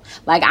don't.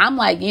 Like, I'm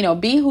like,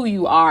 be who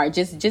you are.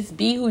 Just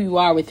be who you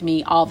are with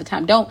me all the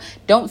time.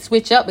 Don't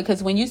switch up,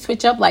 because when you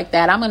switch up like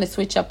that, I'm going to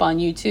switch up on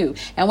you too.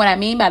 And what I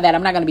mean by that,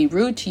 I'm not going to be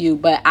rude to you,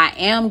 but I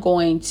am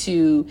going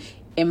to,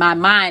 in my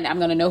mind, I'm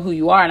going to know who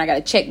you are, and I got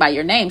to check by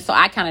your name. So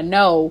I kind of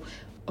know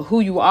who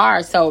you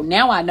are. So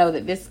now I know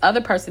that this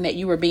other person that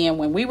you were being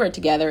when we were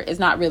together is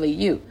not really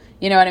you.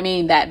 You know what I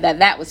mean?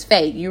 That was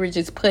fake. You were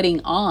just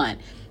putting on.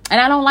 And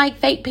I don't like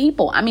fake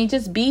people. I mean,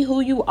 just be who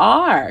you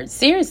are.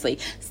 Seriously.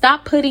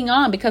 Stop putting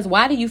on, because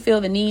why do you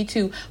feel the need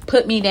to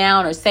put me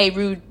down or say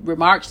rude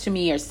remarks to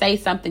me or say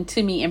something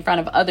to me in front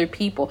of other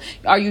people?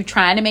 Are you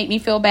trying to make me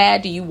feel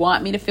bad? Do you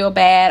want me to feel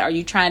bad? Are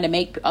you trying to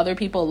make other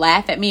people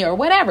laugh at me or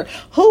whatever?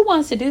 Who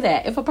wants to do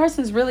that? If a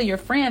person's really your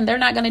friend, they're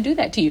not going to do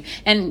that to you.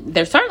 And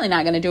they're certainly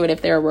not going to do it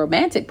if they're a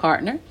romantic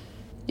partner.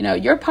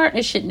 Your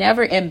partner should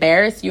never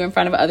embarrass you in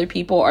front of other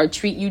people or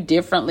treat you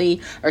differently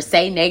or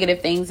say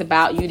negative things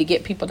about you to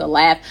get people to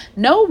laugh.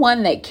 No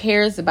one that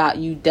cares about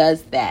you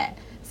does that.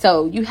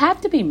 So you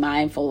have to be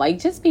mindful,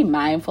 just be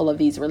mindful of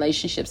these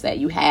relationships that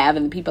you have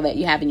and the people that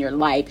you have in your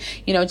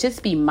life.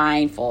 Just be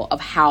mindful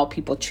of how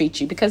people treat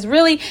you, because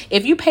really,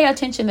 if you pay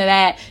attention to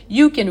that,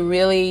 you can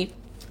really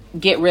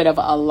get rid of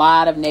a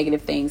lot of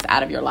negative things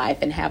out of your life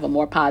and have a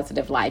more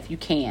positive life. You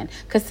can,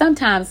 because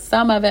sometimes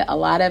a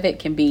lot of it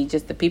can be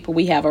just the people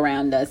we have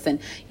around us. And,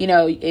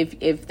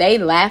 if they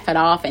laugh it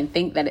off and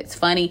think that it's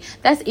funny,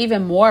 that's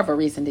even more of a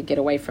reason to get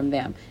away from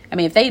them. I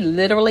mean, if they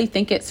literally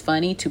think it's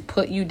funny to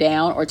put you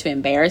down or to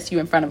embarrass you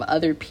in front of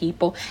other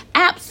people,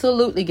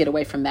 absolutely get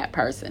away from that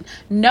person.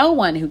 No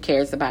one who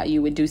cares about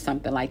you would do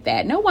something like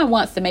that. No one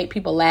wants to make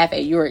people laugh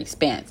at your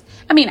expense.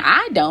 I mean,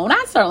 I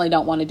certainly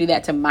don't want to do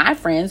that to my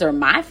friends or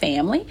my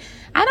family.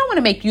 I don't want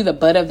to make you the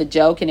butt of the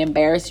joke and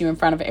embarrass you in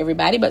front of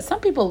everybody, but some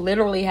people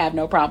literally have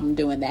no problem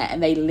doing that,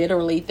 and they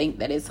literally think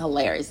that it's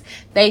hilarious.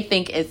 They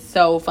think it's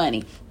so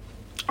funny.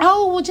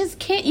 Oh, well, just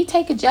can't you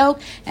take a joke?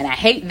 And I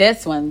hate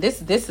this one.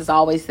 This is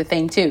always the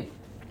thing too.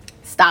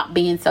 Stop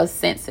being so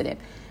sensitive.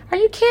 Are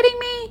you kidding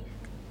me?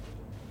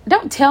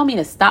 Don't tell me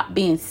to stop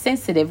being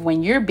sensitive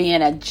when you're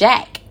being a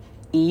jack.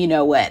 You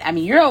know what? I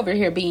mean, you're over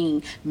here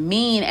being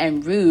mean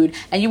and rude,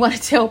 and you want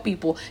to tell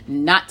people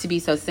not to be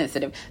so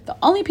sensitive. The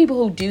only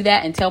people who do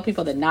that and tell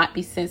people to not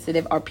be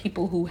sensitive are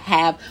people who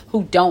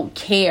don't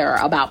care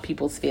about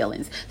people's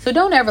feelings. So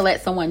don't ever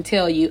let someone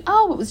tell you,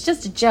 oh, it was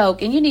just a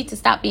joke and you need to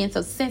stop being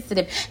so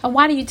sensitive. And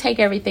why do you take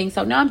everything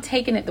so? No, I'm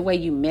taking it the way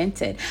you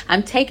meant it.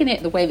 I'm taking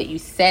it the way that you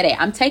said it.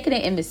 I'm taking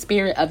it in the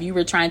spirit of you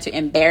were trying to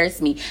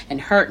embarrass me and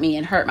hurt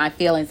my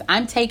feelings.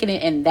 I'm taking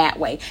it in that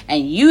way.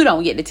 And you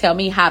don't get to tell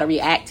me how to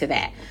react to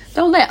that.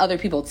 Don't let other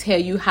people tell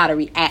you how to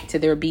react to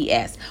their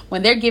BS.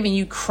 When they're giving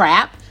you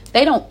crap,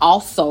 they don't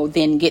also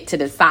then get to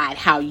decide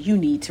how you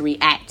need to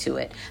react to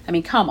it. I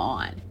mean, come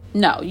on.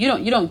 No,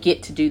 you don't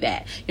get to do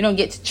that. You don't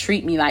get to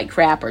treat me like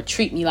crap or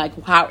treat me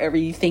like however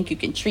you think you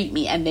can treat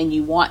me. And then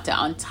you want to,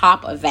 on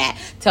top of that,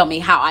 tell me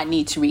how I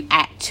need to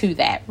react to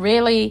that.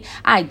 Really?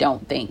 I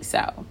don't think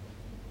so.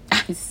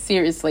 I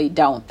seriously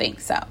don't think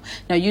so.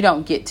 No, you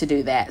don't get to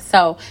do that.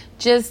 So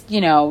just,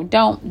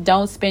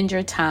 don't spend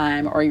your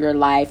time or your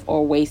life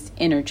or waste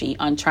energy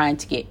on trying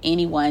to get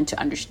anyone to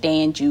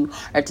understand you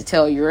or to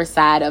tell your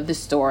side of the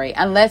story,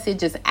 unless it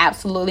just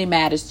absolutely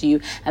matters to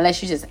you,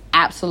 unless you just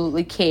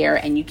absolutely care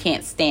and you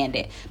can't stand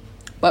it.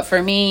 But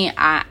for me,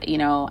 I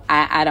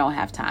don't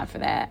have time for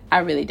that. I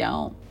really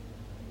don't.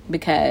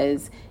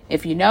 Because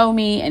if you know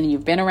me and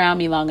you've been around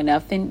me long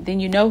enough, then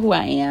you know who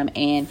I am,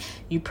 and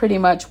you pretty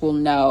much will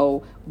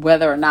know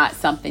whether or not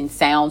something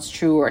sounds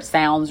true or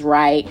sounds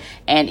right.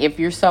 And if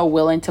you're so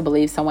willing to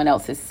believe someone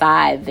else's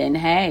side, then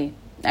hey,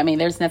 I mean,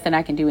 there's nothing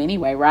I can do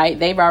anyway, right?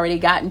 They've already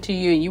gotten to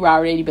you and you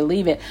already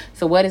believe it.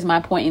 So what is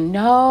my point in,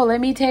 no, let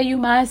me tell you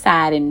my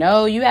side, and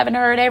no, you haven't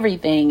heard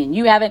everything, and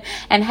you haven't,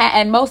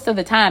 and most of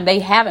the time they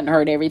haven't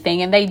heard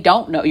everything and they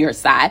don't know your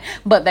side,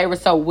 but they were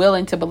so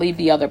willing to believe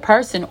the other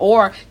person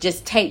or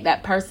just take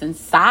that person's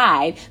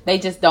side. They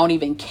just don't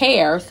even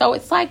care. So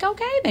it's like,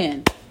 okay,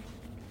 then.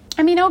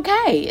 I mean,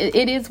 okay,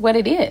 it is what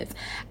it is.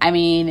 I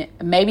mean,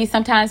 maybe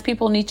sometimes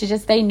people need to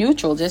just stay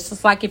neutral.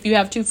 Just like if you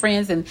have two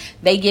friends and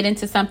they get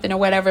into something or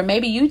whatever,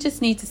 maybe you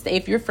just need to stay.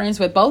 If you're friends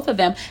with both of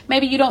them,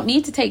 maybe you don't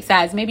need to take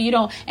sides. Maybe you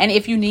don't. And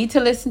if you need to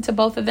listen to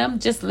both of them,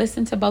 just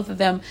listen to both of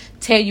them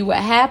tell you what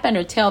happened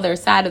or tell their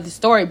side of the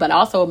story. But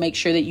also make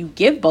sure that you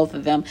give both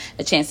of them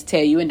a chance to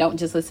tell you, and don't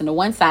just listen to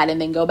one side and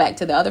then go back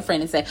to the other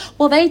friend and say,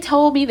 well, they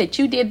told me that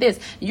you did this.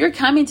 You're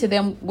coming to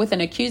them with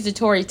an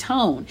accusatory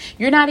tone.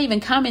 You're not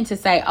even coming to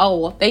say, oh,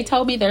 well, they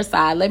told me their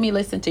side. Let me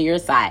listen to your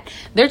side.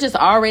 They're just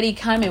already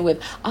coming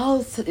with,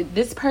 oh, so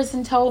this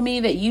person told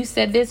me that you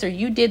said this or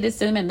you did this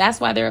to them, and that's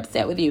why they're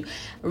upset with you.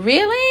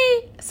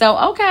 Really? So,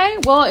 okay,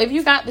 well, if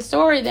you got the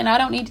story, then I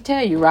don't need to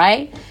tell you,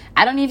 right?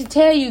 I don't need to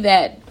tell you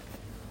that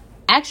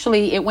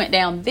actually it went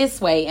down this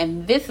way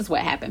and this is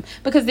what happened,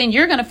 because then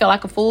you're going to feel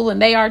like a fool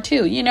and they are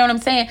too. You know what I'm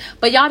saying?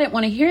 But y'all didn't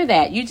want to hear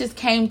that. You just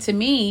came to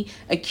me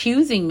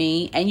accusing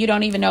me and you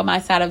don't even know my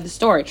side of the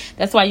story.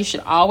 That's why you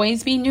should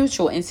always be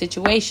neutral in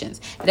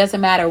situations. It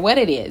doesn't matter what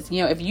it is.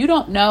 You know, if you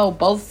don't know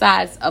both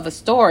sides of a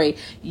story,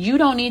 you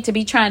don't need to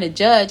be trying to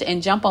judge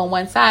and jump on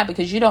one side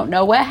because you don't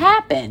know what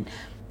happened.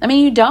 I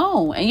mean, you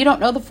don't, and you don't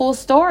know the full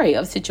story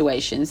of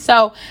situations.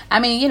 So, I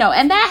mean, you know,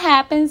 and that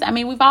happens. I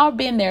mean, we've all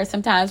been there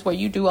sometimes where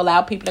you do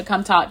allow people to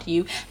come talk to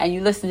you and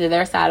you listen to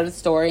their side of the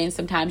story. And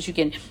sometimes you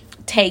can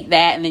take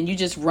that and then you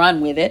just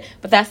run with it.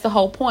 But that's the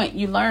whole point.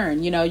 You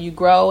learn, you know, you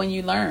grow and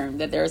you learn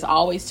that there's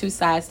always two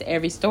sides to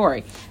every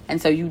story.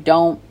 And so you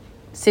don't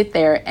sit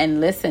there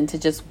and listen to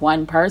just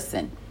one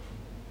person.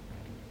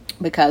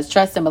 Because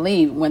trust and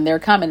believe, when they're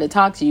coming to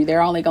talk to you,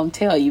 they're only going to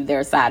tell you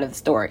their side of the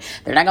story.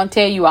 They're not going to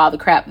tell you all the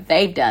crap that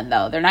they've done,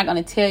 though. They're not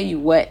going to tell you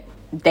what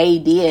they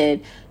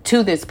did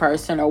to this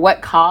person or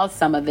what caused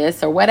some of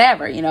this or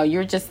whatever. You know,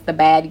 you're just the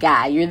bad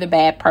guy. You're the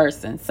bad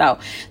person. So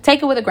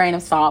take it with a grain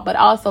of salt. But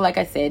also, like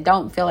I said,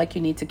 don't feel like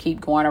you need to keep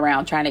going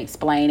around trying to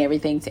explain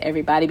everything to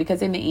everybody,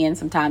 because in the end,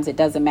 sometimes it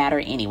doesn't matter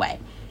anyway.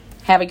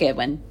 Have a good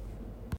one.